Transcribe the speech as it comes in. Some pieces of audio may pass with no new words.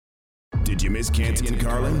Did you miss Canty and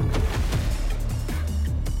Carlin?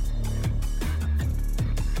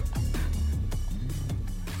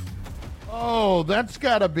 Oh, that's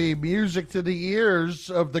got to be music to the ears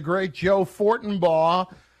of the great Joe Fortenbaugh,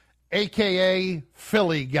 a.k.a.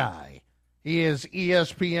 Philly Guy. He is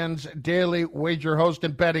ESPN's daily wager host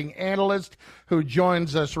and betting analyst who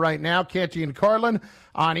joins us right now. Canty and Carlin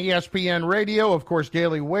on ESPN Radio, of course,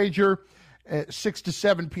 Daily Wager, 6 to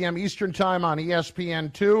 7 p.m. Eastern Time on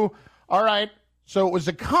ESPN2. All right, so it was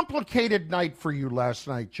a complicated night for you last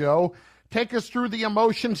night, Joe. Take us through the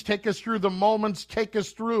emotions, take us through the moments, take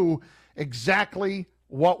us through exactly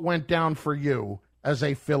what went down for you as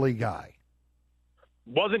a Philly guy.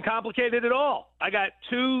 Wasn't complicated at all. I got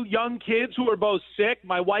two young kids who are both sick.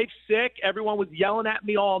 My wife's sick. Everyone was yelling at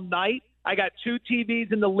me all night. I got two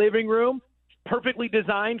TVs in the living room, perfectly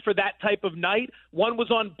designed for that type of night. One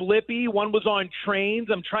was on Blippy. One was on Trains.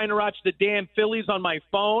 I'm trying to watch the damn Phillies on my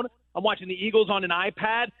phone. I'm watching the Eagles on an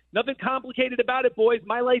iPad. Nothing complicated about it, boys.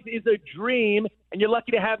 My life is a dream, and you're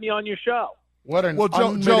lucky to have me on your show. What an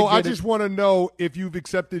Joe, I just want to know if you've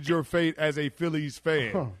accepted your fate as a Phillies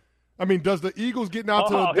fan. I mean, does the Eagles getting out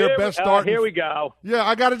to their best start? Here we go. Yeah,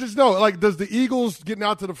 I got to just know. Like, does the Eagles getting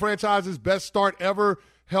out to the franchise's best start ever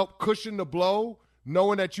help cushion the blow,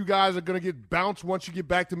 knowing that you guys are going to get bounced once you get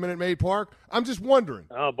back to Minute Maid Park? I'm just wondering.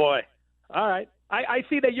 Oh, boy. All right. I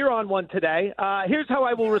see that you're on one today. Here's how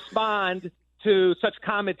I will respond to such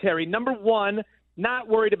commentary. Number one, not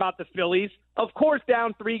worried about the Phillies. Of course,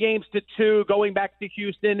 down 3-2 going back to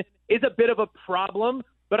Houston is a bit of a problem.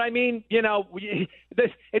 But, I mean, you know,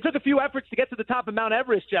 it took a few efforts to get to the top of Mount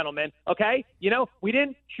Everest, gentlemen, okay? You know, we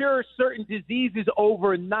didn't cure certain diseases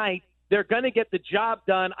overnight. They're going to get the job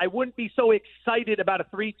done. I wouldn't be so excited about a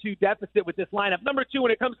 3-2 deficit with this lineup. Number two,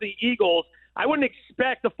 when it comes to the Eagles, I wouldn't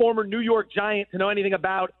expect a former New York Giant to know anything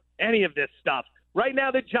about any of this stuff. Right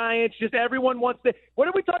now, the Giants, just everyone wants to – what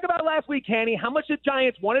did we talk about last week, Kenny? How much the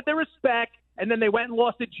Giants wanted their respect, and then they went and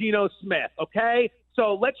lost to Geno Smith, okay?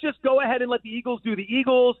 So let's just go ahead and let the Eagles do the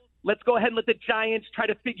Eagles. Let's go ahead and let the Giants try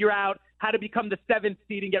to figure out how to become the 7th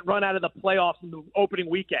seed and get run out of the playoffs in the opening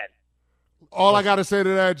weekend. All I got to say to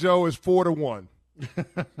that, Joe, is 4-1.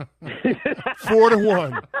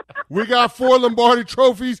 4-1. We got 4 Lombardi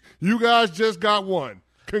trophies. You guys just got 1.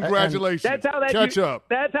 Congratulations. That's how that Catch up.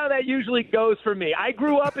 That's how that usually goes for me. I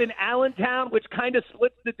grew up in Allentown, which kind of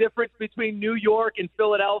splits the difference between New York and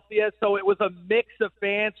Philadelphia. So it was a mix of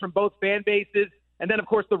fans from both fan bases. And then, of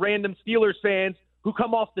course, the random Steelers fans who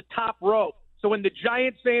come off the top rope. So when the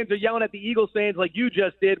Giants fans are yelling at the Eagles fans like you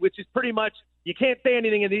just did, which is pretty much you can't say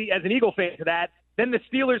anything as an Eagle fan to that, then the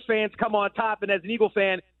Steelers fans come on top, and as an Eagle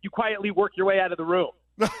fan, you quietly work your way out of the room.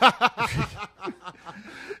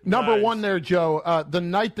 Number one there, Joe, the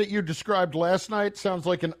night that you described last night sounds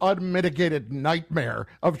like an unmitigated nightmare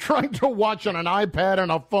of trying to watch on an iPad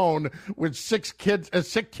and a phone with sick kids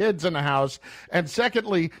in the house. And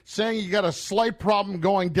secondly, saying you got a slight problem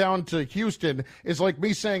going down to Houston is like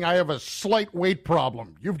me saying I have a slight weight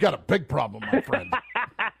problem. You've got a big problem, my friend.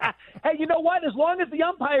 Hey, you know what? As long as the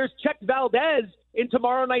umpires checked Valdez in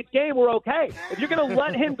tomorrow night's game, we're okay. If you're going to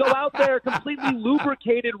let him go out there completely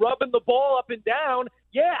lubricated, rubbing the ball up and down,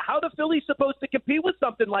 yeah, how the Phillies supposed to compete with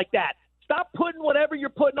something like that? Stop putting whatever you're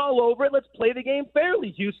putting all over it. Let's play the game fairly,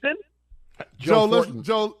 Houston. Joe,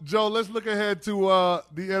 let's look ahead to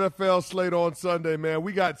the NFL slate on Sunday, man.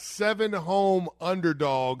 We got 7 home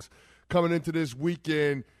underdogs coming into this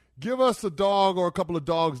weekend. Give us a dog or a couple of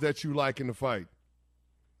dogs that you like in the fight.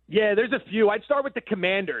 Yeah, there's a few. I'd start with the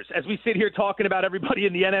Commanders. As we sit here talking about everybody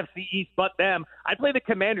in the NFC East but them, I'd play the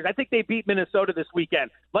Commanders. I think they beat Minnesota this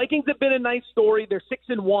weekend. Vikings have been a nice story. They're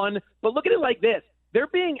 6-1. But look at it like this. They're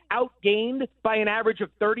being outgained by an average of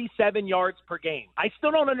 37 yards per game. I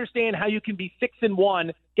still don't understand how you can be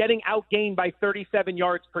 6-1 getting outgained by 37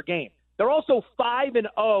 yards per game. They're also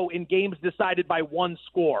 5-0 in games decided by 1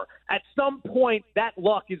 score. At some point, that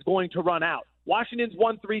luck is going to run out. Washington's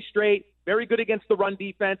won 3 straight. Very good against the run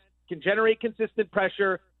defense, can generate consistent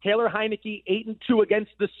pressure. Taylor Heineke, 8-2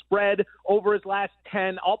 against the spread over his last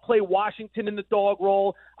 10. I'll play Washington in the dog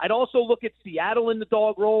roll. I'd also look at Seattle in the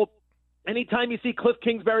dog roll. Anytime you see Cliff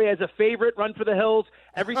Kingsbury as a favorite, run for the hills.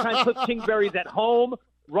 Every time Cliff Kingsbury's at home,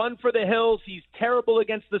 run for the hills. He's terrible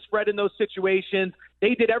against the spread in those situations.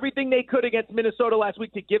 They did everything they could against Minnesota last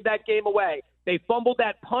week to give that game away. They fumbled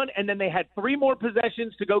that punt, and then they had 3 more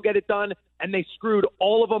possessions to go get it done, and they screwed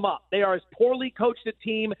all of them up. They are as poorly coached a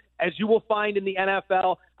team as you will find in the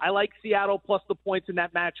NFL. I like Seattle plus the points in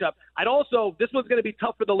that matchup. I'd also, this one's going to be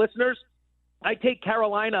tough for the listeners, I take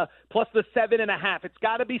Carolina plus the 7.5. It's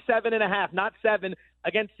got to be 7.5, not 7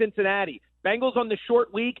 against Cincinnati. Bengals on the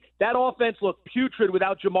short week, that offense looked putrid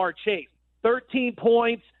without Jamar Chase. 13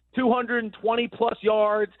 points, 220-plus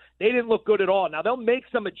yards. They didn't look good at all. Now, they'll make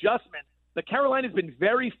some adjustments, but Carolina's been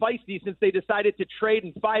very feisty since they decided to trade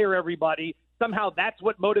and fire everybody. Somehow that's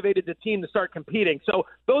what motivated the team to start competing. So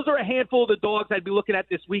those are a handful of the dogs I'd be looking at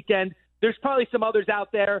this weekend. There's probably some others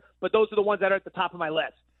out there, but those are the ones that are at the top of my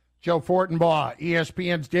list. Joe Fortenbaugh,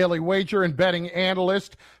 ESPN's daily wager and betting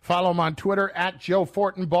analyst. Follow him on Twitter at Joe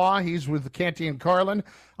Fortenbaugh. He's with Canty and Carlin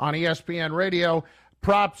on ESPN Radio.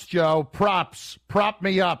 Props, Joe. Props. Prop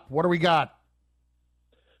me up. What do we got?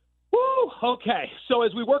 Woo! Okay. So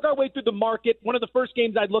as we work our way through the market, one of the first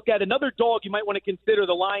games I'd look at, another dog you might want to consider,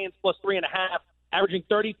 the Lions plus 3.5, averaging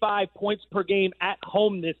 35 points per game at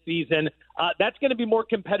home this season. That's going to be more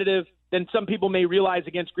competitive than some people may realize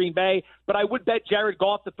against Green Bay. But I would bet Jared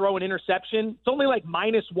Goff to throw an interception. It's only like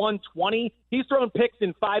minus 120. He's thrown picks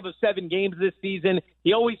in 5 of 7 games this season.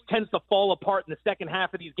 He always tends to fall apart in the second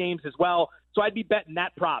half of these games as well. So I'd be betting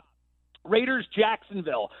that prop. Raiders,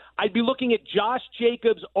 Jacksonville. I'd be looking at Josh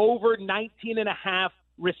Jacobs over 19.5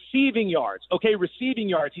 receiving yards. Okay, receiving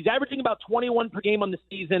yards. He's averaging about 21 per game on the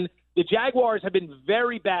season. The Jaguars have been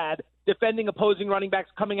very bad defending opposing running backs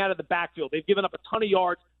coming out of the backfield. They've given up a ton of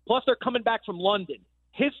yards. Plus, they're coming back from London.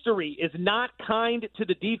 History is not kind to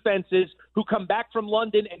the defenses who come back from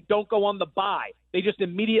London and don't go on the bye. They just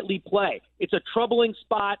immediately play. It's a troubling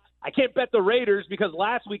spot. I can't bet the Raiders because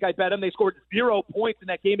last week I bet them. They scored 0 points in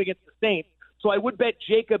that game against the Saints. So I would bet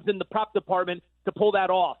Jacobs in the prop department to pull that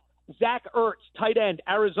off. Zach Ertz, tight end,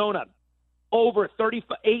 Arizona, over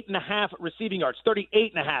 38.5 receiving yards,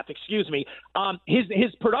 38.5, excuse me.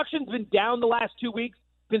 His production's been down the last 2 weeks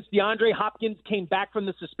since DeAndre Hopkins came back from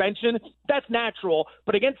the suspension. That's natural,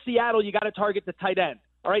 but against Seattle, you got to target the tight end.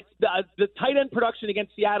 All right, the tight end production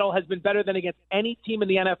against Seattle has been better than against any team in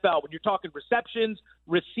the NFL. When you're talking receptions,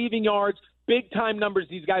 receiving yards, big-time numbers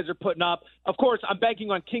these guys are putting up. Of course, I'm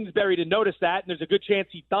banking on Kingsbury to notice that, and there's a good chance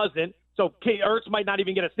he doesn't. So Ertz might not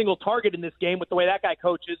even get a single target in this game with the way that guy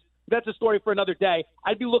coaches. That's a story for another day.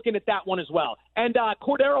 I'd be looking at that one as well. And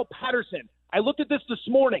Cordero Patterson, I looked at this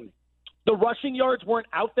morning. The rushing yards weren't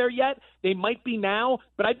out there yet. They might be now,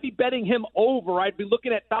 but I'd be betting him over. I'd be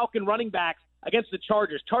looking at Falcon running backs against the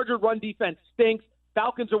Chargers. Charger run defense stinks.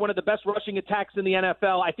 Falcons are one of the best rushing attacks in the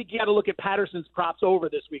NFL. I think you got to look at Patterson's props over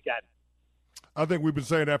this weekend. I think we've been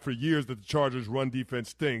saying that for years, that the Chargers' run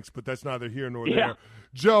defense stinks, but that's neither here nor there.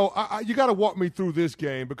 Joe, you got to walk me through this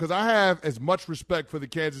game because I have as much respect for the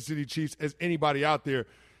Kansas City Chiefs as anybody out there.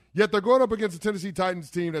 Yet they're going up against the Tennessee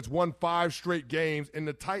Titans team that's won 5 straight games, and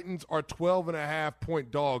the Titans are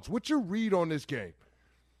 12.5-point dogs. What's your read on this game?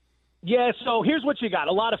 Yeah, so here's what you got.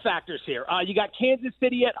 A lot of factors here. You got Kansas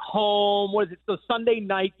City at home. What is it? The Sunday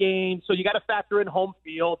night game. So you got to factor in home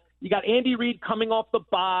field. You got Andy Reid coming off the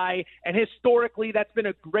bye, and historically that's been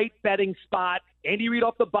a great betting spot. Andy Reid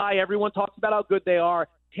off the bye, everyone talks about how good they are.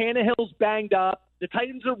 Tannehill's banged up. The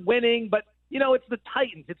Titans are winning, but, you know, it's the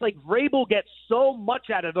Titans. It's like Vrabel gets so much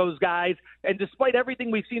out of those guys, and despite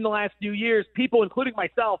everything we've seen the last few years, people, including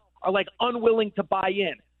myself, are like unwilling to buy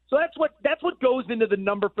in. So that's what goes into the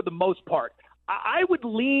number for the most part. I would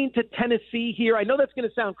lean to Tennessee here. I know that's going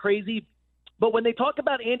to sound crazy, but when they talk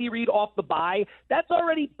about Andy Reid off the bye, that's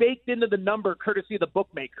already baked into the number courtesy of the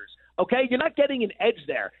bookmakers. Okay? You're not getting an edge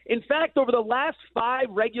there. In fact, over the last 5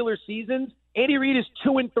 regular seasons, Andy Reid is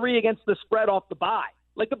 2-3 against the spread off the bye.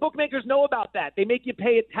 Like, the bookmakers know about that. They make you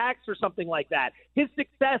pay a tax or something like that. His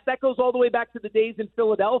success, that goes all the way back to the days in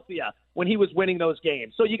Philadelphia when he was winning those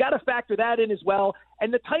games. So you got to factor that in as well.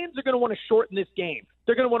 And the Titans are going to want to shorten this game.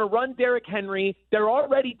 They're going to want to run Derrick Henry. They're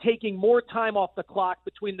already taking more time off the clock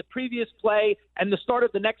between the previous play and the start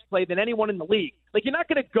of the next play than anyone in the league. Like, you're not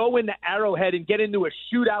going to go into Arrowhead and get into a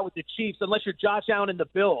shootout with the Chiefs unless you're Josh Allen and the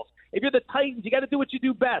Bills. If you're the Titans, you got to do what you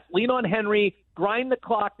do best. Lean on Henry, grind the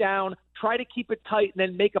clock down, try to keep it tight, and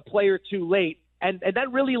then make a play or two late. And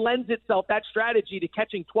that really lends itself, that strategy, to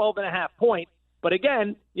catching 12.5 points. But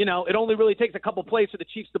again, you know, it only really takes a couple plays for the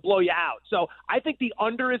Chiefs to blow you out. So I think the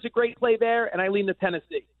under is a great play there, and I lean to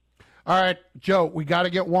Tennessee. All right, Joe, we got to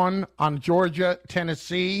get one on Georgia,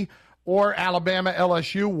 Tennessee, or Alabama,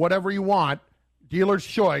 LSU, whatever you want. Dealer's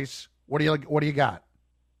choice. What do you got?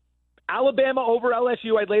 Alabama over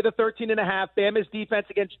LSU, I'd lay the 13.5. Bama's defense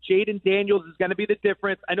against Jaden Daniels is going to be the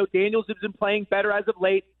difference. I know Daniels has been playing better as of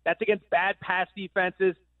late. That's against bad pass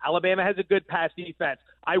defenses. Alabama has a good pass defense.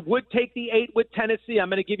 I would take the 8 with Tennessee. I'm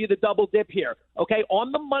going to give you the double dip here. Okay,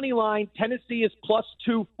 on the money line, Tennessee is plus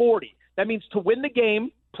 240. That means to win the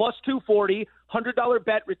game, plus 240, $100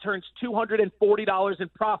 bet returns $240 in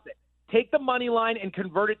profit. Take the money line and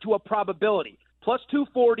convert it to a probability. Plus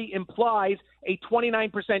 240 implies a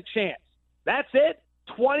 29% chance. That's it.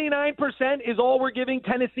 29% is all we're giving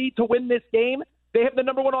Tennessee to win this game. They have the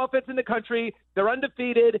number one offense in the country. They're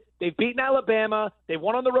undefeated. They've beaten Alabama. They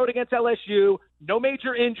won on the road against LSU. No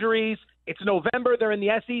major injuries. It's November. They're in the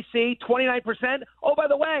SEC. 29%. Oh, by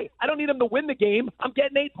the way, I don't need them to win the game. I'm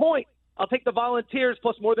getting 8 points. I'll take the Volunteers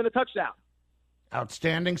plus more than a touchdown.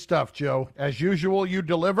 Outstanding stuff, Joe. As usual, you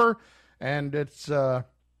deliver, and it's going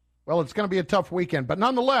to be a tough weekend. But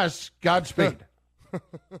nonetheless, Godspeed.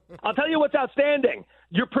 I'll tell you what's outstanding.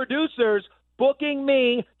 Your producers booking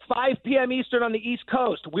me 5 p.m. Eastern on the East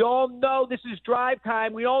Coast. We all know this is drive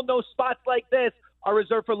time. We all know spots like this are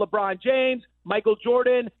reserved for LeBron James, Michael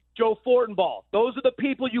Jordan, Joe Fortenbaugh. Those are the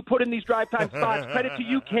people you put in these drive time spots. Credit to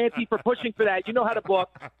you, Canty, for pushing for that. You know how to book.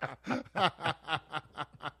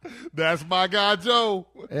 That's my guy, Joe.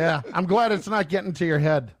 Yeah, I'm glad it's not getting to your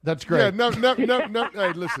head. That's great. Yeah, no.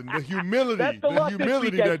 Hey, listen, the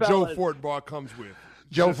humility that Joe Fortenbaugh comes with.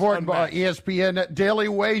 Joe Fortenbaugh, ESPN Daily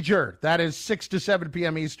Wager. That is 6 to 7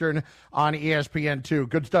 p.m. Eastern on ESPN2.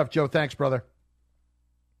 Good stuff, Joe. Thanks, brother.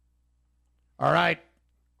 All right.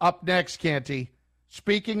 Up next, Canty.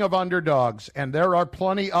 Speaking of underdogs, and there are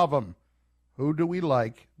plenty of them, who do we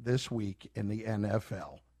like this week in the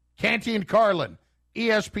NFL? Canty and Carlin,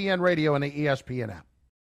 ESPN Radio and the ESPN app.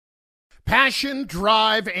 Passion,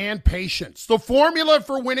 drive, and patience. The formula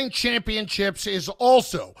for winning championships is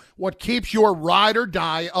also what keeps your ride or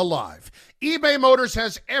die alive. eBay Motors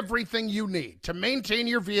has everything you need to maintain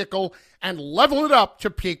your vehicle and level it up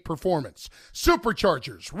to peak performance.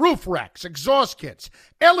 Superchargers, roof racks, exhaust kits,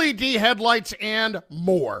 LED headlights, and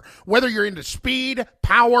more. Whether you're into speed,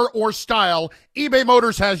 power, or style, eBay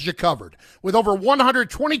Motors has you covered. With over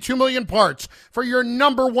 122 million parts for your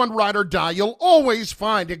number one ride or die, you'll always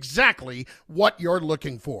find exactly what you're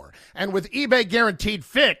looking for. And with eBay Guaranteed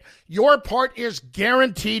Fit, your part is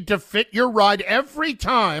guaranteed to fit your ride every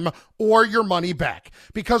time or your money back.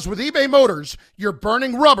 Because with eBay Motors, you're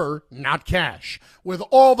burning rubber, not cash. With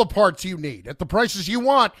all the parts you need at the prices you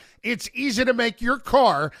want, it's easy to make your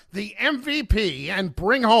car the MVP and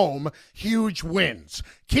bring home huge wins.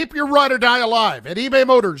 Keep your ride or die alive at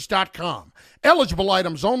ebaymotors.com. Eligible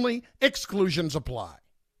items only. Exclusions apply.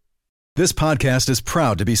 This podcast is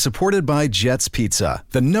proud to be supported by Jets Pizza,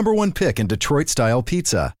 the number one pick in Detroit-style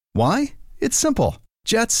pizza. Why? It's simple.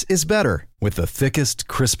 Jets is better. With the thickest,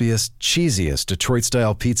 crispiest, cheesiest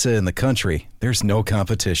Detroit-style pizza in the country, there's no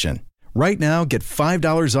competition. Right now, get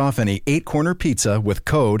 $5 off any 8-corner pizza with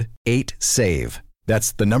code 8SAVE.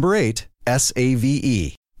 That's the number 8,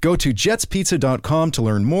 S-A-V-E. Go to jetspizza.com to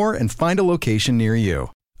learn more and find a location near you.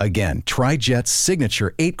 Again, try Jet's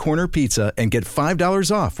signature 8-corner pizza and get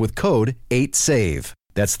 $5 off with code 8SAVE.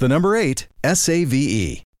 That's the number 8,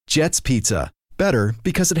 S-A-V-E. Jet's Pizza. Better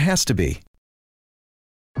because it has to be.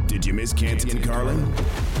 Did you miss Canty and Carlin?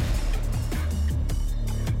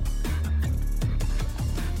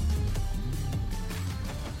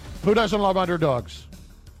 Who doesn't love underdogs?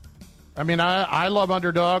 I mean, I love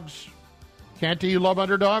underdogs. Canty, you love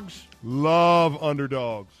underdogs? Love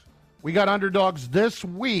underdogs. We got underdogs this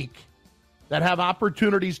week that have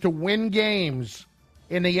opportunities to win games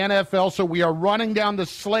in the NFL. So we are running down the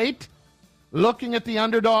slate, looking at the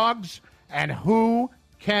underdogs and who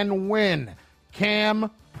can win. Cam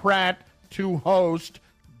Pratt to host.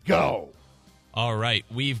 Go. All right,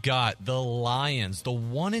 we've got the Lions. The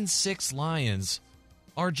 1-6 Lions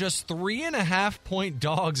are just 3.5-point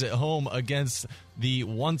dogs at home against the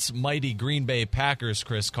once mighty Green Bay Packers,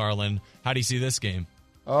 Chris Carlin. How do you see this game?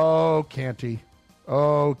 Oh, Canty.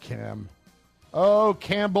 Oh, Cam. Oh,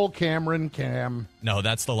 Campbell, Cameron, Cam. No,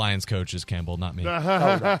 that's the Lions coaches, Campbell, not me.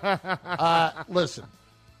 Listen.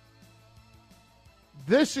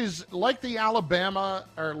 This is like the Alabama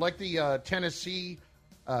or like the Tennessee,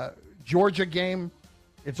 Georgia game.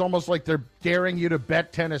 It's almost like they're daring you to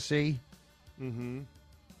bet Tennessee. Mm-hmm.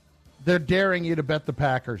 They're daring you to bet the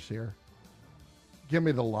Packers here. Give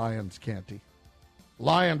me the Lions, Canty.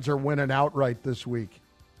 Lions are winning outright this week.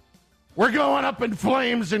 We're going up in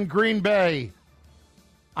flames in Green Bay.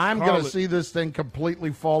 I'm going to see this thing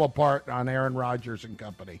completely fall apart on Aaron Rodgers and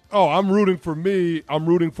company. Oh, I'm rooting for me. I'm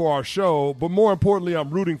rooting for our show. But more importantly, I'm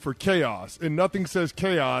rooting for chaos. And nothing says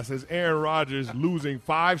chaos as Aaron Rodgers losing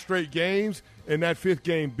 5 straight games and that 5th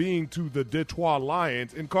game being to the Detroit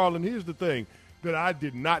Lions. And, Carlin, here's the thing that I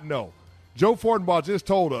did not know. Joe Fortenbaugh just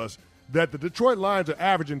told us that the Detroit Lions are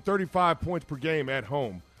averaging 35 points per game at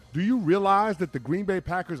home. Do you realize that the Green Bay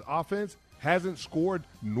Packers offense hasn't scored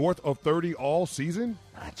north of 30 all season?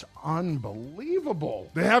 That's unbelievable.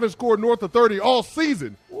 They haven't scored north of 30 all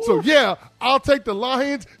season. Oof. So, yeah, I'll take the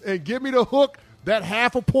Lions and give me the hook. That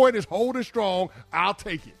 0.5 point is holding strong. I'll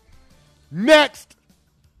take it. Next.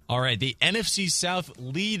 All right, the NFC South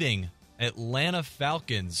leading Atlanta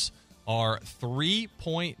Falcons are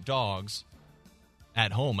 3-point dogs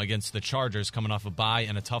at home against the Chargers, coming off a bye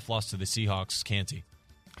and a tough loss to the Seahawks. Canty.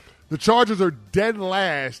 The Chargers are dead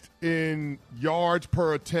last in yards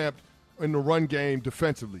per attempt in the run game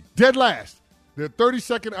defensively. Dead last. They're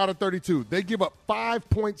 32nd out of 32. They give up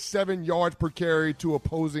 5.7 yards per carry to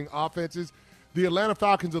opposing offenses. The Atlanta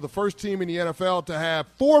Falcons are the first team in the NFL to have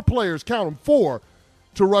 4 players, count them, 4,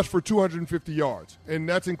 to rush for 250 yards. And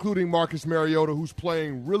that's including Marcus Mariota, who's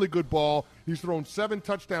playing really good ball. He's thrown 7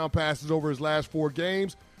 touchdown passes over his last 4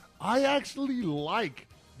 games. I actually like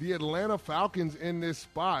the Atlanta Falcons in this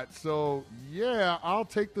spot. So, yeah, I'll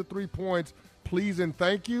take the 3 points. Please and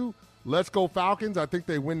thank you. Let's go Falcons. I think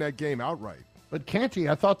they win that game outright. But, Canty,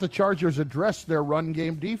 I thought the Chargers addressed their run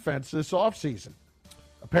game defense this offseason.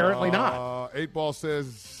 Apparently not. 8-Ball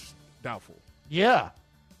says doubtful. Yeah.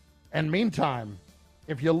 And meantime,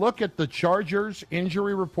 if you look at the Chargers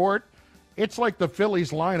injury report, it's like the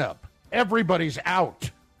Phillies lineup. Everybody's out.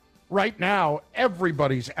 Right now,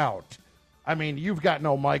 everybody's out. I mean, you've got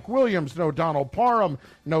no Mike Williams, no Donald Parham,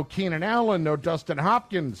 no Keenan Allen, no Dustin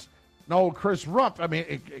Hopkins, no Chris Rupp. I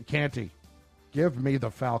mean, Canty, give me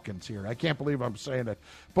the Falcons here. I can't believe I'm saying it.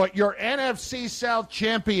 But your NFC South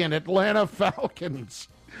champion, Atlanta Falcons,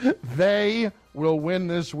 they will win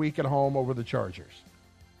this week at home over the Chargers.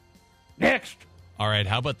 Next. All right,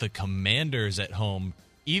 how about the Commanders at home?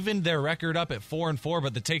 Even their record up at 4-4,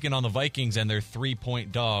 but they're taking on the Vikings and they're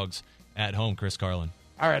 3-point dogs at home, Chris Carlin.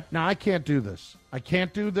 All right, now I can't do this.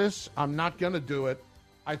 I'm not going to do it.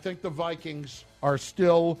 I think the Vikings are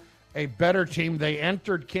still a better team. They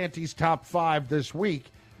entered Canty's top 5 this week,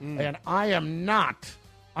 and I am not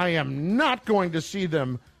going to see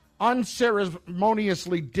them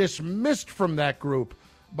unceremoniously dismissed from that group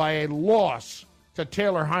by a loss to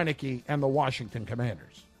Taylor Heineke and the Washington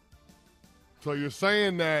Commanders. So you're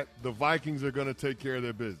saying that the Vikings are going to take care of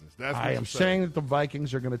their business. That's what I am saying that the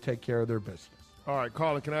Vikings are going to take care of their business. All right,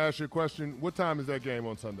 Carlin, can I ask you a question? What time is that game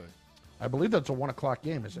on Sunday? I believe that's a 1 o'clock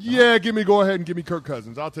game, is it not? Yeah, go ahead and give me Kirk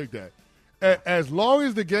Cousins. I'll take that. As long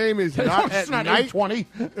as the game is not at night,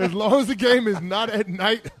 8:20. As long as the game is not at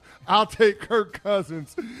night, I'll take Kirk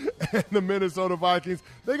Cousins and the Minnesota Vikings.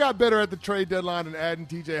 They got better at the trade deadline than adding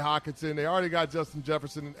T.J. Hockenson. They already got Justin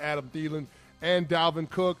Jefferson and Adam Thielen and Dalvin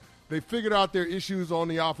Cook. They figured out their issues on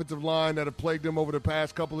the offensive line that have plagued them over the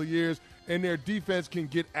past couple of years, and their defense can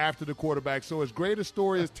get after the quarterback. So as great a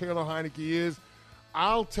story as Taylor Heineke is,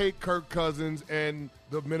 I'll take Kirk Cousins and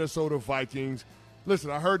the Minnesota Vikings.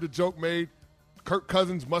 Listen, I heard the joke made, Kirk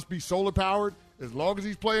Cousins must be solar-powered. As long as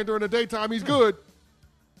he's playing during the daytime, he's good.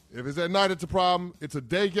 If it's at night, it's a problem. It's a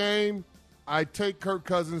day game. I take Kirk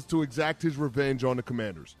Cousins to exact his revenge on the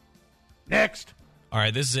Commanders. Next. All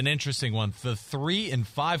right, this is an interesting one. The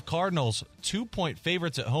 3-5 Cardinals, 2-point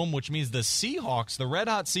favorites at home, which means the Seahawks, the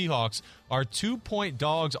red-hot Seahawks, are 2-point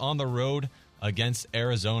dogs on the road against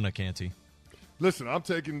Arizona, Canty. Listen, I'm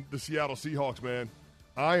taking the Seattle Seahawks, man.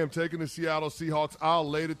 I am taking the Seattle Seahawks. I'll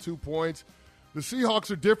lay the 2 points. The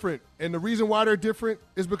Seahawks are different, and the reason why they're different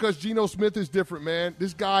is because Geno Smith is different, man.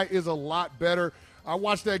 This guy is a lot better. I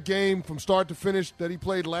watched that game from start to finish that he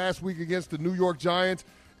played last week against the New York Giants,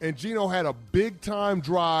 and Geno had a big-time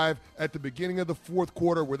drive at the beginning of the fourth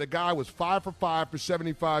quarter where the guy was 5 for 5 for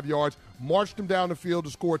 75 yards, marched him down the field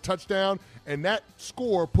to score a touchdown, and that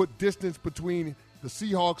score put distance between the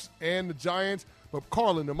Seahawks and the Giants. But,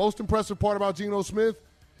 Carlin, the most impressive part about Geno Smith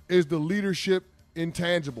is the leadership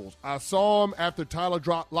intangibles. I saw him after Tyler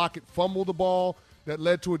Lockett fumbled the ball that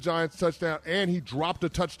led to a Giants touchdown, and he dropped a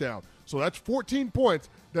touchdown. So that's 14 points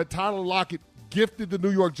that Tyler Lockett gifted the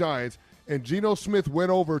New York Giants, and Geno Smith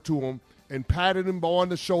went over to him and patted him on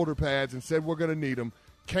the shoulder pads and said, we're going to need him.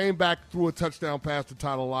 Came back, threw a touchdown pass to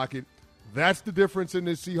Tyler Lockett. That's the difference in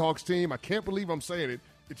this Seahawks team. I can't believe I'm saying it.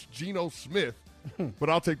 It's Geno Smith, but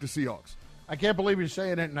I'll take the Seahawks. I can't believe you're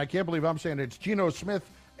saying it, and I can't believe I'm saying it. It's Geno Smith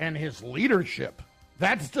and his leadership.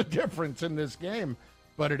 That's the difference in this game,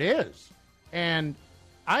 but it is. And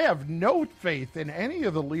I have no faith in any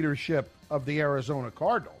of the leadership of the Arizona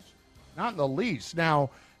Cardinals, not in the least. Now,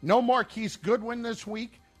 no Marquise Goodwin this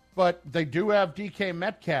week, but they do have DK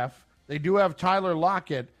Metcalf. They do have Tyler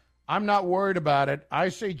Lockett. I'm not worried about it. I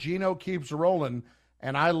say Geno keeps rolling,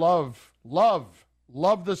 and I love the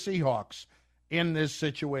Seahawks in this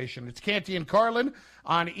situation. It's Canty and Carlin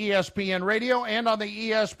on ESPN Radio and on the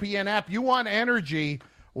ESPN app. You want energy.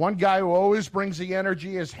 One guy who always brings the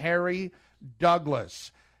energy is Harry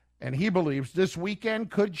Douglas, and he believes this weekend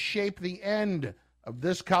could shape the end of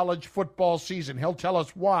this college football season. He'll tell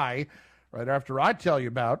us why right after I tell you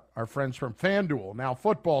about our friends from FanDuel. Now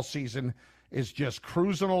football season is just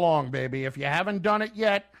cruising along, baby. If you haven't done it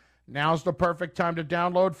yet, now's the perfect time to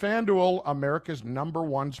download FanDuel, America's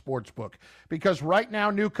 #1 sportsbook. Because right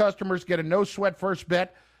now, new customers get a no-sweat first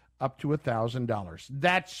bet up to $1,000.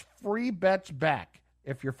 That's free bets back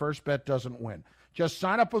if your first bet doesn't win. Just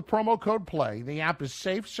sign up with promo code PLAY. The app is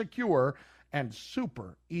safe, secure, and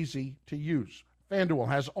super easy to use. FanDuel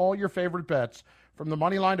has all your favorite bets, from the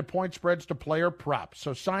money line to point spreads to player props.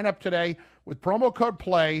 So sign up today with promo code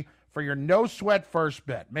PLAY for your no-sweat first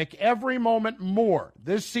bet. Make every moment more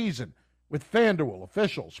this season with FanDuel,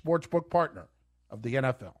 official sportsbook partner of the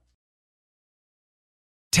NFL.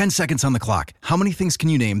 10 seconds on the clock. How many things can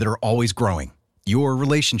you name that are always growing? Your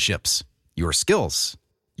relationships, your skills,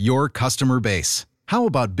 your customer base. How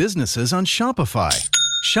about businesses on Shopify?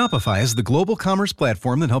 Shopify is the global commerce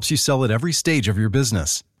platform that helps you sell at every stage of your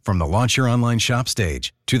business. From the launch your online shop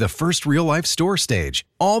stage, to the first real-life store stage,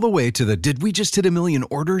 all the way to the did we just hit a million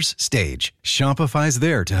orders stage, Shopify's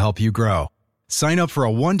there to help you grow. Sign up for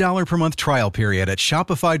a $1 per month trial period at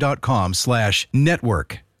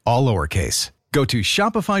shopify.com/network, all lowercase. Go to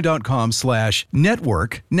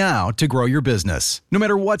shopify.com/network now to grow your business, no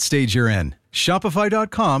matter what stage you're in.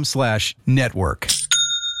 Shopify.com/network.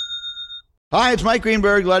 Hi, it's Mike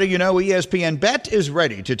Greenberg letting you know ESPN Bet is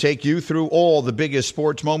ready to take you through all the biggest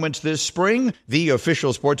sports moments this spring. The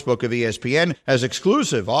official sportsbook of ESPN has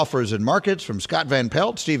exclusive offers and markets from Scott Van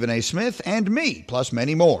Pelt, Stephen A. Smith, and me, plus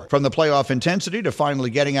many more. From the playoff intensity to finally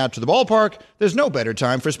getting out to the ballpark, there's no better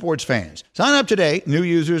time for sports fans. Sign up today. New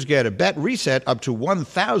users get a bet reset up to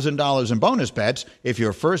 $1,000 in bonus bets if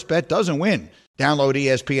your first bet doesn't win. Download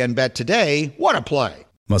ESPN Bet today. What a play.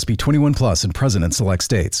 Must be 21 plus and present in select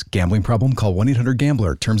states. Gambling problem? Call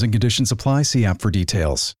 1-800-GAMBLER. Terms and conditions apply. See app for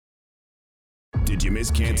details. Did you miss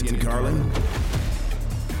Canty and Carlin?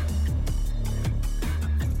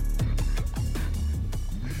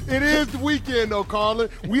 It is the weekend, though, Carlin.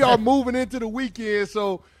 We are moving into the weekend,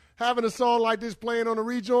 so having a song like this playing on the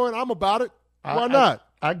rejoin, I'm about it. Why not?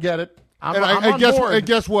 I get it. I'm on board. And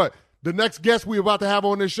guess what? The next guest we're about to have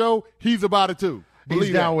on this show, he's about it, too.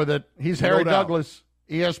 He's down with it. He's Harry Douglas,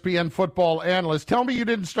 ESPN football analyst. Tell me you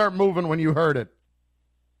didn't start moving when you heard it.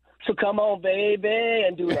 So come on, baby,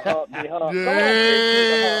 and do the hump. Yeah.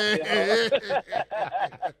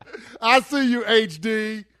 I see you,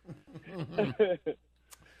 HD.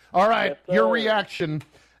 All right, your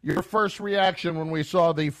first reaction when we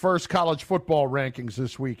saw the first college football rankings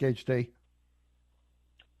this week, HD.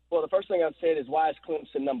 Well, the first thing I've said is, why is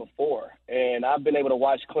Clemson number 4? And I've been able to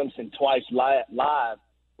watch Clemson twice live,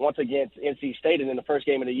 once against NC State and in the first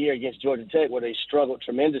game of the year against Georgia Tech, where they struggled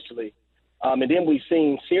tremendously. And then we've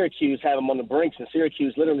seen Syracuse have them on the brinks, and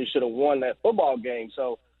Syracuse literally should have won that football game.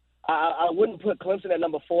 So I wouldn't put Clemson at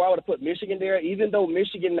number 4. I would have put Michigan there, even though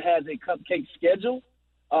Michigan has a cupcake schedule.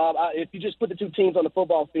 If you just put the two teams on the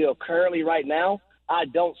football field currently right now, I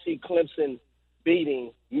don't see Clemson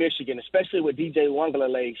beating Michigan, especially with DJ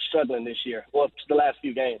Wangalale struggling this year, well, the last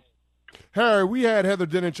few games. Harry, we had Heather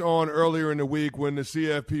Dinich on earlier in the week when the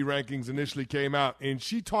CFP rankings initially came out, and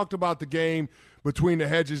she talked about the game between the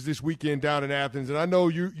hedges this weekend down in Athens. And I know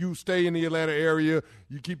you stay in the Atlanta area.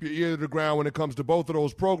 You keep your ear to the ground when it comes to both of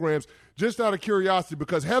those programs. Just out of curiosity,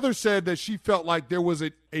 because Heather said that she felt like there was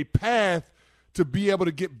a path to be able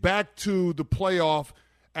to get back to the playoff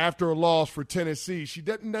after a loss for Tennessee. She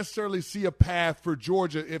doesn't necessarily see a path for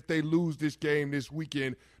Georgia if they lose this game this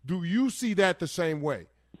weekend. Do you see that the same way?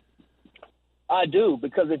 I do,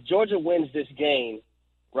 because if Georgia wins this game,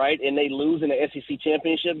 right, and they lose in the SEC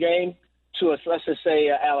championship game to, let's just say,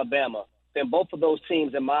 Alabama, then both of those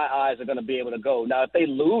teams, in my eyes, are going to be able to go. Now, if they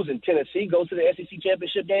lose and Tennessee goes to the SEC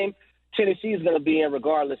championship game, Tennessee is going to be in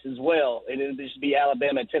regardless as well, and it'll just be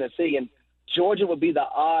Alabama and Tennessee, and Georgia would be the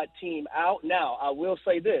odd team out. Now, I will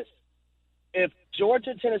say this. If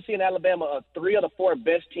Georgia, Tennessee, and Alabama are 3 of the 4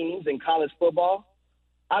 best teams in college football,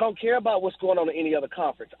 I don't care about what's going on in any other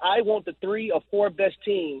conference. I want the 3 or 4 best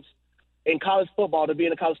teams in college football to be in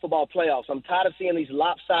the college football playoffs. I'm tired of seeing these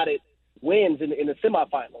lopsided wins in the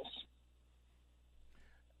semifinals.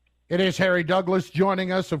 It is Harry Douglas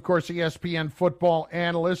joining us, of course, ESPN football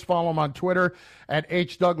analyst. Follow him on Twitter at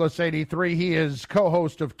HDouglas83. He is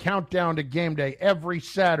co-host of Countdown to Game Day every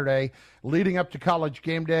Saturday leading up to College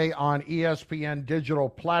Game Day on ESPN digital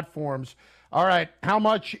platforms. All right, how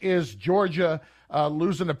much is Georgia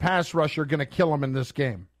losing a pass rusher going to kill them in this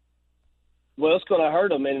game? Well, it's going to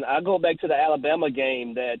hurt them. And I go back to the Alabama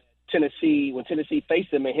game that Tennessee, when Tennessee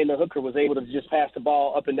faced them and Hendon Hooker was able to just pass the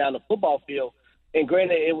ball up and down the football field. And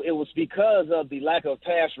granted, it was because of the lack of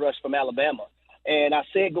pass rush from Alabama. And I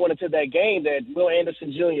said going into that game that Will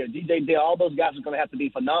Anderson Jr., DJ Dale, all those guys are going to have to be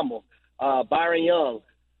phenomenal. Byron Young.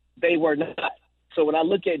 they were not. So when I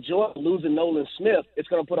look at Georgia losing Nolan Smith, it's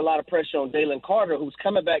going to put a lot of pressure on Jalen Carter, who's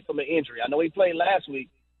coming back from an injury. I know he played last week,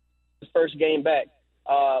 his first game back.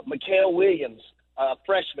 Mikael Williams,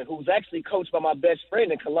 freshman, who's actually coached by my best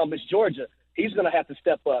friend in Columbus, Georgia. He's going to have to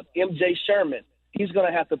step up. MJ Sherman, he's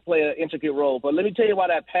going to have to play an intricate role. But let me tell you why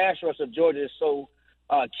that pass rush of Georgia is so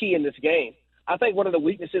key in this game. I think one of the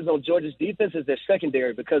weaknesses on Georgia's defense is their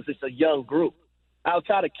secondary because it's a young group.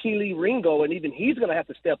 Outside of Kelee Ringo, and even he's going to have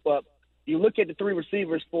to step up, you look at the three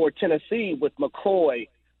receivers for Tennessee with McCoy.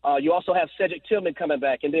 You also have Cedric Tillman coming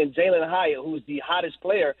back, and then Jalen Hyatt, who's the hottest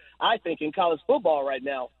player, I think, in college football right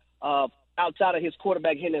now, outside of his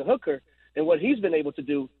quarterback, Hendon Hooker, and what he's been able to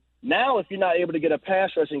do. Now, if you're not able to get a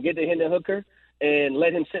pass rush and get to Hendon Hooker and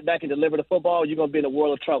let him sit back and deliver the football, you're going to be in a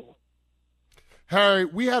world of trouble. Harry,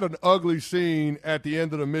 we had an ugly scene at the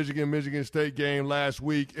end of the Michigan State game last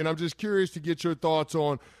week, and I'm just curious to get your thoughts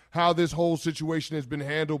on how this whole situation has been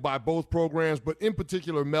handled by both programs, but in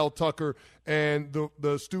particular Mel Tucker and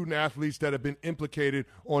the student athletes that have been implicated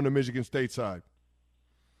on the Michigan State side.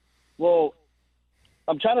 Well,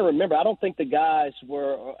 I'm trying to remember. I don't think the guys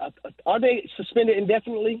were – are they suspended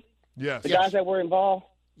indefinitely? Yes. The guys that were involved?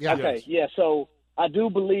 Yeah. Okay, yes. Yeah. So I do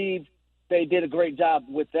believe they did a great job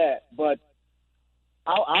with that, but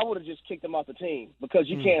I would have just kicked them off the team because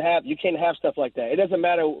you can't have stuff like that. It doesn't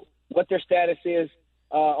matter what their status is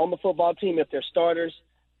on the football team. If they're starters,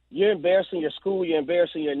 you're embarrassing your school, you're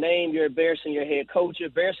embarrassing your name, you're embarrassing your head coach, you're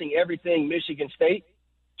embarrassing everything Michigan State.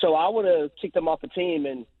 So I would have kicked them off the team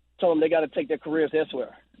and told them they got to take their careers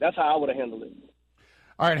elsewhere. That's how I would have handled it.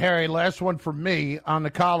 All right, Harry, last one from me on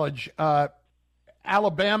the college.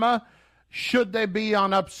 Alabama, should they be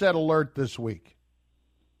on upset alert this week?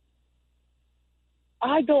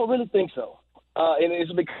 I don't really think so. And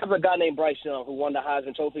it's because of a guy named Bryce Young who won the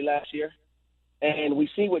Heisman Trophy last year. And we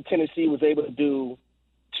see what Tennessee was able to do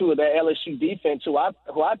to the LSU defense, who I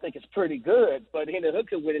think is pretty good. But Hendon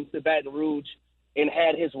Hooker went into Baton Rouge and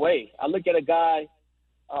had his way. I look at a guy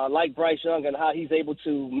like Bryce Young and how he's able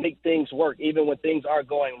to make things work even when things are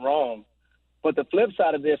going wrong. But the flip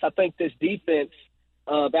side of this, I think this defense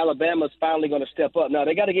of Alabama is finally going to step up. Now,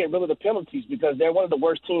 they got to get rid of the penalties because they're one of the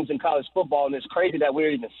worst teams in college football, and it's crazy that we're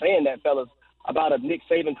even saying that, fellas, about a Nick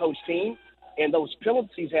Saban coach team. And those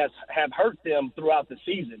penalties have hurt them throughout the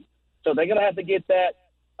season. So they're going to have to get that.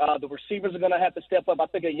 The receivers are going to have to step up. I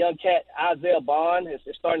think a young cat, Isaiah Bond, is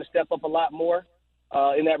starting to step up a lot more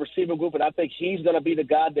in that receiver group, and I think he's going to be the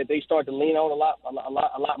guy that they start to lean on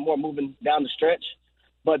a lot more moving down the stretch.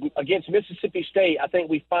 But against Mississippi State, I think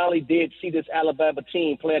we finally did see this Alabama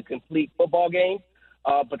team play a complete football game,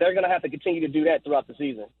 but they're going to have to continue to do that throughout the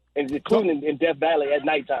season, including in Death Valley at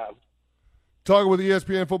nighttime. Talking with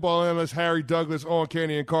ESPN football analyst Harry Douglas on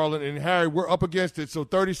Canty and Carlin. And, Harry, we're up against it, so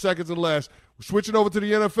 30 seconds or less. We're switching over to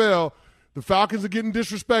the NFL. The Falcons are getting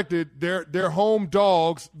disrespected. They're home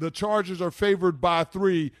dogs. The Chargers are favored by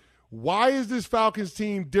 3. Why is this Falcons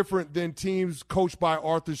team different than teams coached by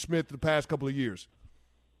Arthur Smith the past couple of years?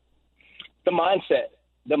 The mindset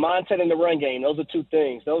and the run game. Those are two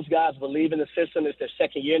things. Those guys believe in the system. It's their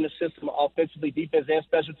second year in the system, offensively, defense, and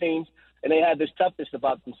special teams, and they have this toughness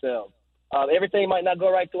about themselves. Everything might not go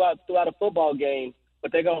right throughout a football game,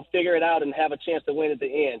 but they're going to figure it out and have a chance to win at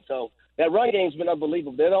the end. So that run game's been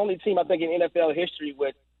unbelievable. They're the only team, I think, in NFL history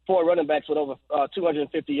with 4 running backs with over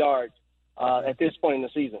 250 yards at this point in the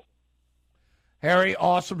season. Harry,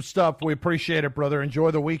 awesome stuff. We appreciate it, brother.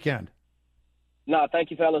 Enjoy the weekend. No,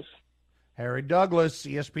 thank you, fellas. Harry Douglas,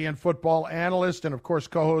 ESPN football analyst and, of course,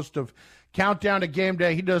 co-host of Countdown to Game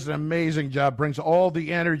Day. He does an amazing job, brings all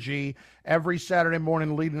the energy every Saturday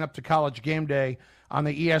morning leading up to College Game Day on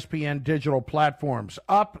the ESPN digital platforms.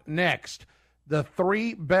 Up next, the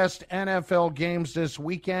 3 best NFL games this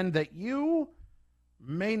weekend that you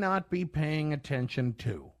may not be paying attention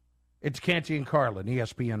to. It's Canty and Carlin,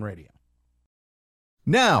 ESPN Radio.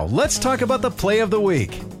 Now, let's talk about the play of the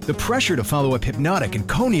week. The pressure to follow up Hypnotic and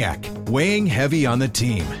Cognac, weighing heavy on the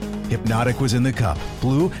team. Hypnotic was in the cup,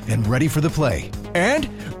 blue, and ready for the play. And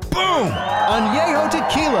boom! Añejo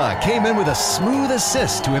Tequila came in with a smooth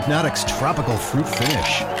assist to Hypnotic's tropical fruit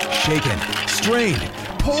finish. Shaken, strained,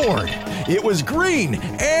 poured. It was green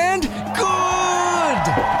and good!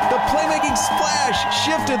 The playmaking splash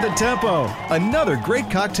shifted the tempo. Another great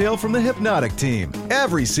cocktail from the Hypnotic team.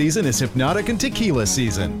 Every season is Hypnotic and Tequila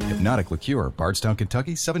season. Hypnotic Liqueur, Bardstown,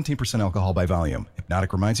 Kentucky, 17% alcohol by volume.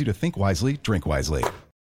 Hypnotic reminds you to think wisely, drink wisely.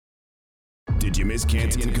 Did you miss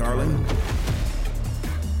Canty and Carlin?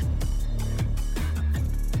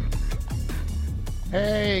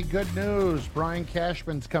 Hey, good news. Brian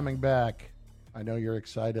Cashman's coming back. I know you're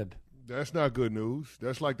excited. That's not good news.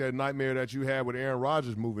 That's like that nightmare that you had with Aaron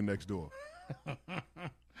Rodgers moving next door.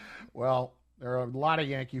 Well, there are a lot of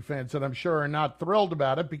Yankee fans that I'm sure are not thrilled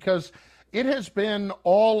about it because it has been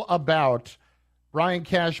all about Brian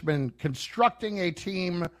Cashman constructing a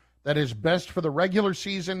team that is best for the regular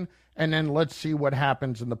season, and then let's see what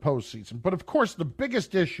happens in the postseason. But, of course, the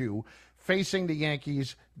biggest issue facing the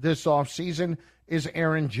Yankees this offseason is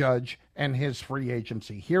Aaron Judge and his free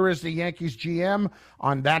agency. Here is the Yankees GM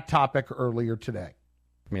on that topic earlier today.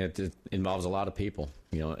 I mean, it involves a lot of people,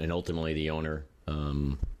 and ultimately the owner,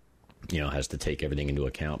 has to take everything into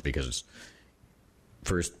account because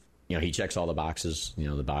first, he checks all the boxes,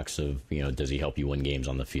 the box of, does he help you win games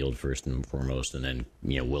on the field first and foremost? And then,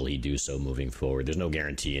 will he do so moving forward? There's no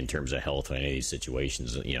guarantee in terms of health in any of these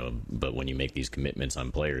situations, but when you make these commitments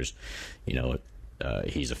on players,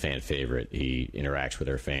 he's a fan favorite. He interacts with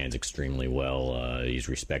our fans extremely well. He's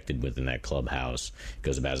respected within that clubhouse,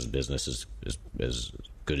 goes about his business as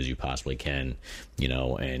good as you possibly can,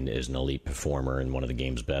 and is an elite performer and one of the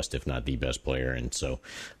game's best, if not the best player. And so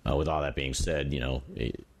with all that being said,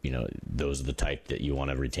 those are the type that you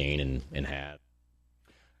want to retain and have.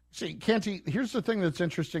 See, Canty, here's the thing that's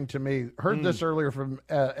interesting to me. Heard this earlier from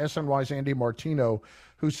SNY's Andy Martino,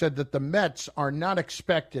 who said that the Mets are not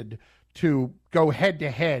expected to go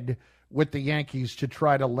head-to-head with the Yankees to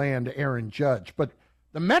try to land Aaron Judge. But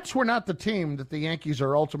the Mets were not the team that the Yankees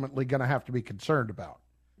are ultimately going to have to be concerned about.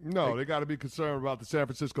 No, they got to be concerned about the San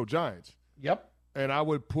Francisco Giants. Yep. And I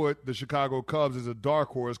would put the Chicago Cubs as a dark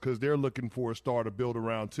horse because they're looking for a star to build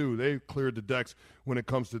around, too. They've cleared the decks when it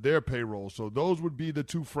comes to their payroll. So those would be the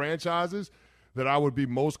two franchises that I would be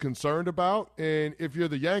most concerned about. And if you're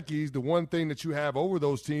the Yankees, the one thing that you have over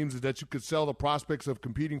those teams is that you could sell the prospects of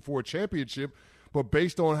competing for a championship. But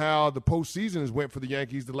based on how the postseason has went for the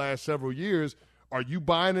Yankees the last several years, are you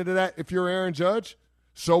buying into that if you're Aaron Judge?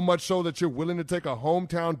 So much so that you're willing to take a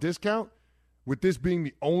hometown discount? With this being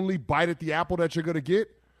the only bite at the apple that you're going to get?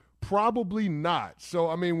 Probably not. So,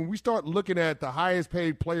 I mean, when we start looking at the highest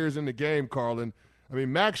paid players in the game, Carlin, I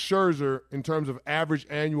mean, Max Scherzer, in terms of average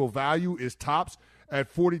annual value, is tops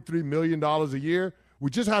at $43 million a year.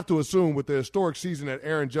 We just have to assume with the historic season that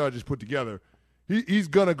Aaron Judge has put together, he's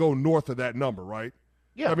going to go north of that number, right?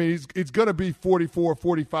 Yeah. I mean, it's going to be $44,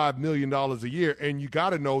 $45 million a year, and you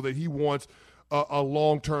got to know that he wants a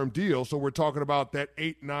long-term deal. So we're talking about that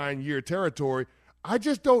 8-9 year territory. I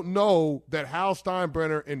just don't know that Hal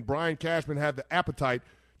Steinbrenner and Brian Cashman have the appetite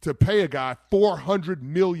to pay a guy $400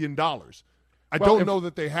 million. I don't know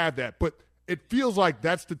that they have that, but it feels like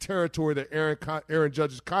that's the territory that Aaron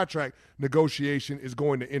Judge's contract negotiation is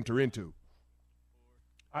going to enter into.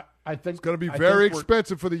 I think it's going to be very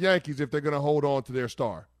expensive for the Yankees if they're going to hold on to their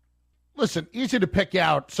star. Listen, easy to pick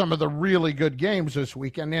out some of the really good games this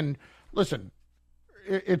weekend. And listen,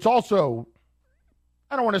 it's also,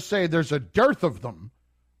 I don't want to say there's a dearth of them,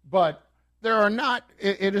 but there are not,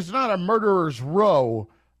 it is not a murderer's row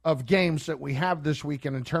of games that we have this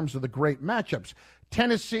weekend in terms of the great matchups.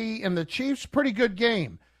 Tennessee and the Chiefs, pretty good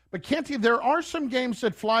game. But Canty, there are some games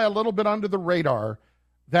that fly a little bit under the radar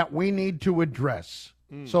that we need to address.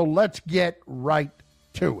 So let's get right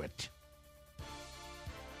to it.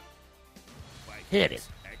 Hit it.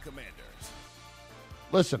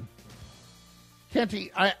 Listen,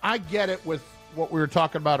 Canty, I get it with what we were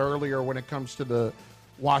talking about earlier when it comes to the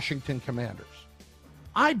Washington Commanders.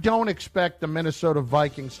 I don't expect the Minnesota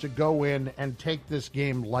Vikings to go in and take this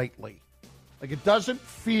game lightly. Like, it doesn't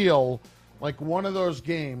feel like one of those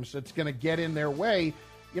games that's going to get in their way.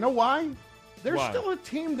 You know why? They're still a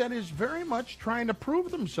team that is very much trying to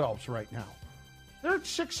prove themselves right now. They're at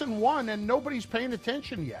 6-1, and nobody's paying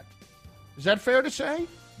attention yet. Is that fair to say?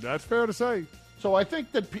 That's fair to say. So I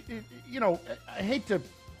think that, I hate to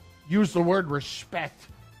use the word respect,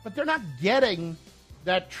 but they're not getting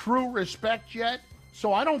that true respect yet.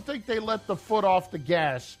 So I don't think they let the foot off the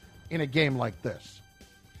gas in a game like this.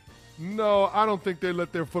 No, I don't think they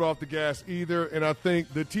let their foot off the gas either. And I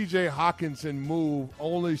think the T.J. Hockenson move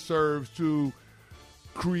only serves to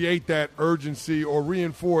create that urgency or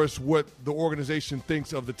reinforce what the organization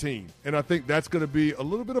thinks of the team. And I think that's going to be a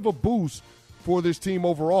little bit of a boost for this team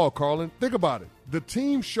overall, Carlin. Think about it. The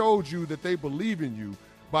team showed you that they believe in you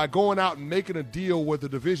by going out and making a deal with a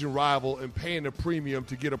division rival and paying a premium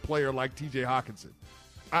to get a player like T.J. Hockenson.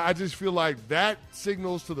 I just feel like that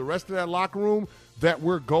signals to the rest of that locker room that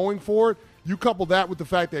we're going for it. You couple that with the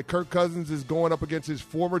fact that Kirk Cousins is going up against his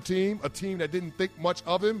former team, a team that didn't think much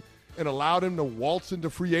of him and allowed him to waltz into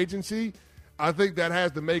free agency. I think that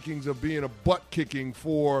has the makings of being a butt-kicking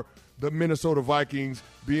for the Minnesota Vikings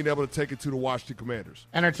being able to take it to the Washington Commanders.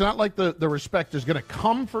 And it's not like the respect is going to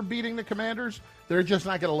come for beating the Commanders. They're just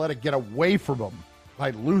not going to let it get away from them by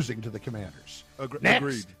losing to the Commanders.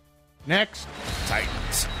 Agreed. Next.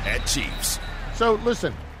 Titans at Chiefs. So,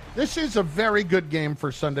 listen, this is a very good game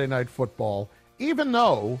for Sunday Night Football, even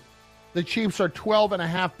though the Chiefs are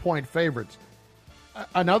 12.5-point favorites.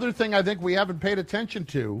 Another thing I think we haven't paid attention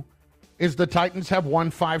to is the Titans have won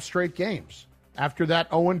 5 straight games after that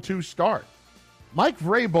 0-2 start. Mike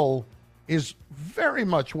Vrabel is very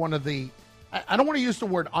much one of the, I don't want to use the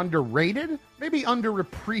word underrated, maybe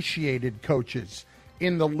underappreciated coaches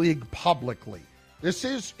in the league publicly. This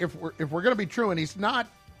is, if we're going to be true, and he's not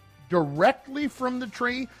directly from the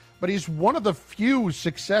tree, but he's one of the few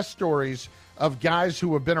success stories of guys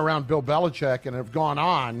who have been around Bill Belichick and have gone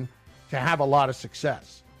on to have a lot of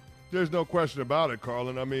success. There's no question about it,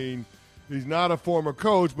 Carlin. I mean, he's not a former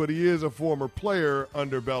coach, but he is a former player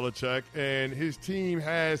under Belichick, and his team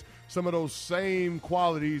has some of those same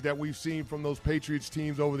qualities that we've seen from those Patriots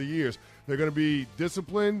teams over the years. They're going to be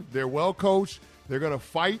disciplined, they're well coached, they're going to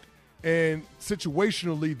fight, and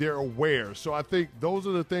situationally they're aware. So I think those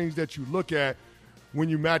are the things that you look at when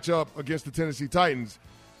you match up against the Tennessee Titans.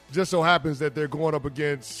 Just so happens that they're going up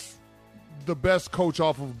against the best coach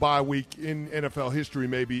off of bye week in NFL history,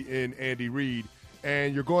 maybe, in Andy Reid.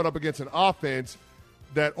 And you're going up against an offense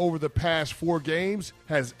that over the past 4 games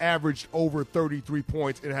has averaged over 33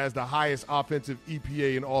 points and has the highest offensive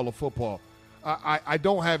EPA in all of football. I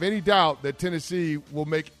don't have any doubt that Tennessee will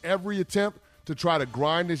make every attempt to try to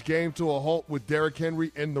grind this game to a halt with Derrick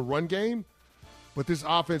Henry in the run game. But this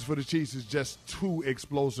offense for the Chiefs is just too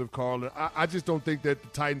explosive, Carl. And I just don't think that the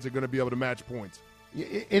Titans are going to be able to match points.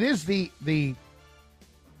 It is the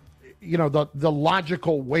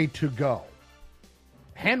logical way to go.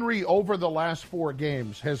 Henry, over the last 4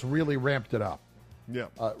 games, has really ramped it up. Yeah.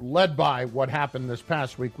 Led by what happened this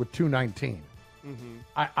past week with 219.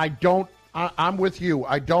 Mm-hmm. I'm with you.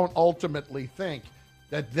 I don't ultimately think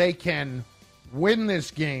that they can win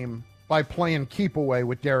this game by playing keep away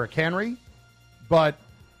with Derrick Henry, but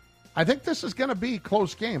I think this is going to be a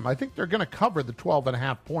close game. I think they're going to cover the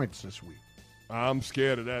 12.5 points this week. I'm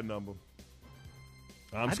scared of that number.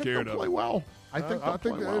 I'm scared of play it. Well. I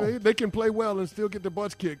think they can play well and still get their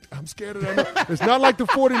butts kicked. I'm scared of that. It's not like the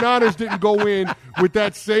 49ers didn't go in with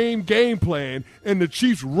that same game plan and the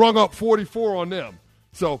Chiefs rung up 44 on them.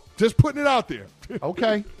 So just putting it out there.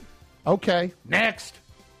 Okay. Next.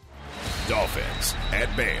 Dolphins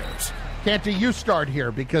at Bears. Canty, you start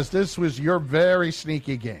here because this was your very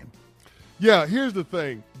sneaky game. Yeah, here's the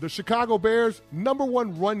thing. The Chicago Bears,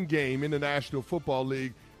 #1 run game in the National Football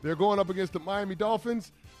League. They're going up against the Miami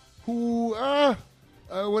Dolphins, who,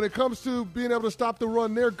 when it comes to being able to stop the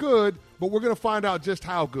run, they're good, but we're going to find out just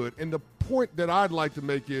how good. And the point that I'd like to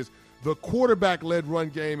make is the quarterback-led run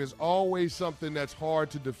game is always something that's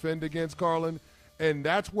hard to defend against, Carlin, and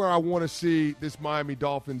that's where I want to see this Miami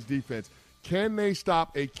Dolphins defense. Can they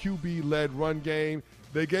stop a QB-led run game?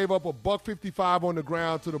 They gave up $155 on the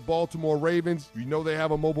ground to the Baltimore Ravens. You know they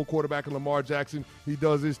have a mobile quarterback in Lamar Jackson. He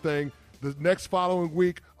does his thing. The next following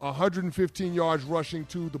week, 115 yards rushing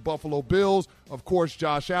to the Buffalo Bills. Of course,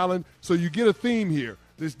 Josh Allen. So you get a theme here.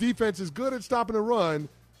 This defense is good at stopping the run,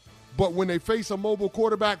 but when they face a mobile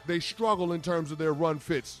quarterback, they struggle in terms of their run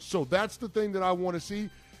fits. So that's the thing that I want to see.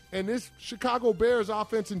 And this Chicago Bears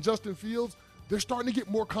offense and Justin Fields, they're starting to get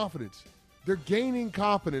more confidence. They're gaining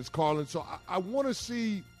confidence, Carlin. So I want to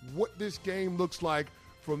see what this game looks like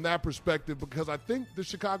from that perspective, because I think the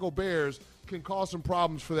Chicago Bears can cause some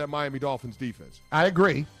problems for that Miami Dolphins defense. I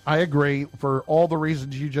agree for all the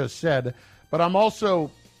reasons you just said, but I'm also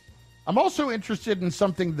interested in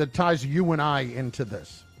something that ties you and I into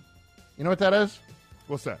this. You know what that is?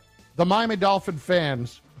 What's that? The Miami Dolphin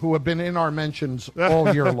fans who have been in our mentions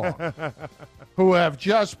all year long, who have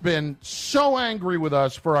just been so angry with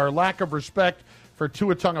us for our lack of respect for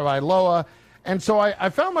Tua Tagovailoa. And so I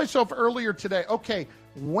found myself earlier today, okay,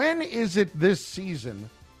 when is it this season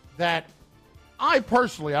that I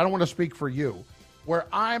personally, I don't want to speak for you, where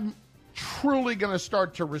I'm truly going to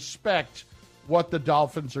start to respect what the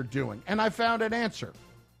Dolphins are doing? And I found an answer,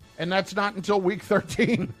 and that's not until week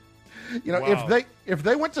 13. You know, wow. if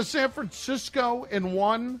they went to San Francisco and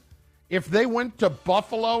won, if they went to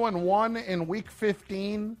Buffalo and won in week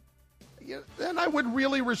 15, then I would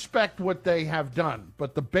really respect what they have done.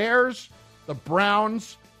 But the Bears, the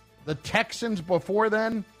Browns, the Texans before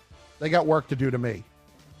then, they got work to do to me.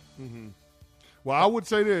 Mm-hmm. Well, I would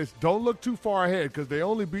say this. Don't look too far ahead, because they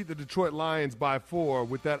only beat the Detroit Lions by 4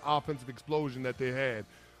 with that offensive explosion that they had.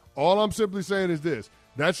 All I'm simply saying is this.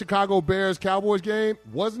 That Chicago Bears-Cowboys game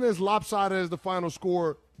wasn't as lopsided as the final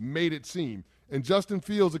score made it seem. And Justin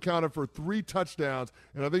Fields accounted for 3 touchdowns,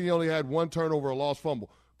 and I think he only had 1 turnover, a lost fumble.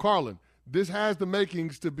 Carlin, this has the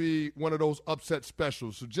makings to be one of those upset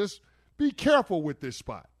specials, so just be careful with this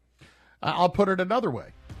spot. I'll put it another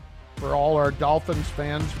way. For all our Dolphins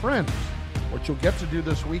fans' friends, what you'll get to do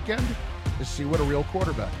this weekend is see what a real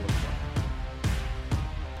quarterback looks like.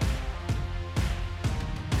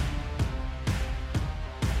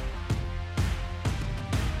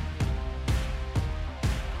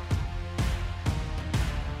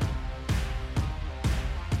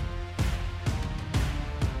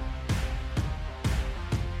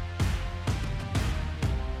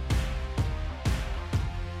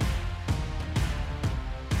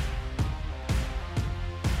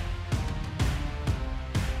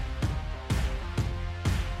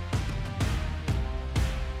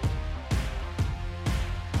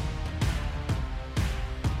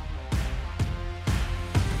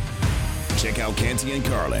 Check out Canty and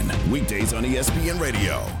Carlin, weekdays on ESPN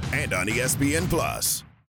Radio and on ESPN Plus.